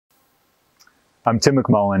I'm Tim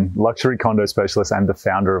McMullen, luxury condo specialist and the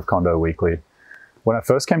founder of Condo Weekly. When I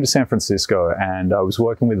first came to San Francisco and I was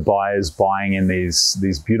working with buyers buying in these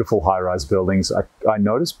beautiful high-rise buildings, I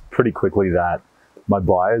noticed pretty quickly that my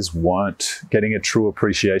buyers weren't getting a true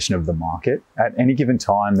appreciation of the market. At any given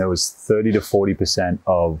time, there was 30 to 40%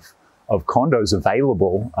 of condos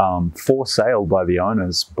available for sale by the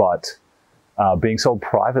owners, but being sold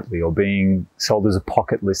privately or being sold as a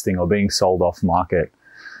pocket listing or being sold off market.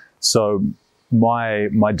 So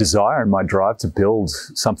my desire and my drive to build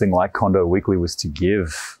something like Condo Weekly was to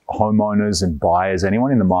give homeowners and buyers,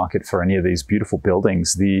 anyone in the market for any of these beautiful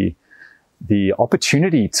buildings, the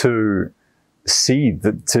opportunity to see,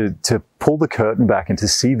 to pull the curtain back and to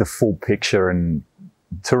see the full picture and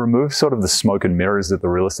to remove sort of the smoke and mirrors that the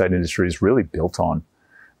real estate industry is really built on,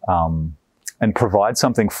 and provide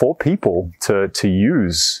something for people to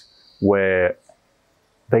use where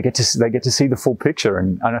they get to see the full picture.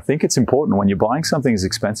 And I think it's important when you're buying something as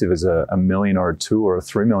expensive as a $1 million or a $2 or a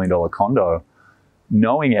 $3 million condo,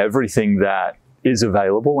 knowing everything that is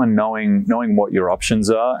available and knowing what your options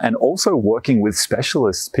are, and also working with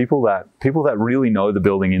specialists, people that really know the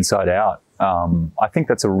building inside out. I think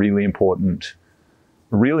that's a really important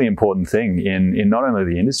thing in not only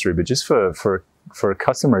the industry, but just for a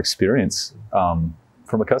customer experience, from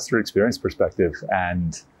a customer experience perspective,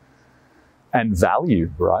 and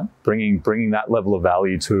value, right? Bringing that level of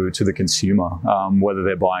value to the consumer, whether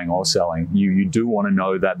they're buying or selling. You do want to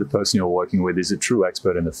know that the person you're working with is a true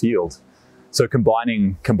expert in the field. So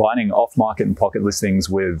combining off-market and pocket listings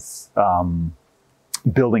with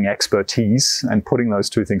building expertise and putting those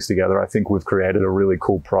two things together, I think we've created a really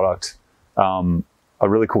cool product, a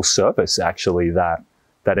really cool service actually that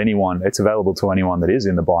it's available to anyone that is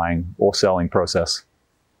in the buying or selling process.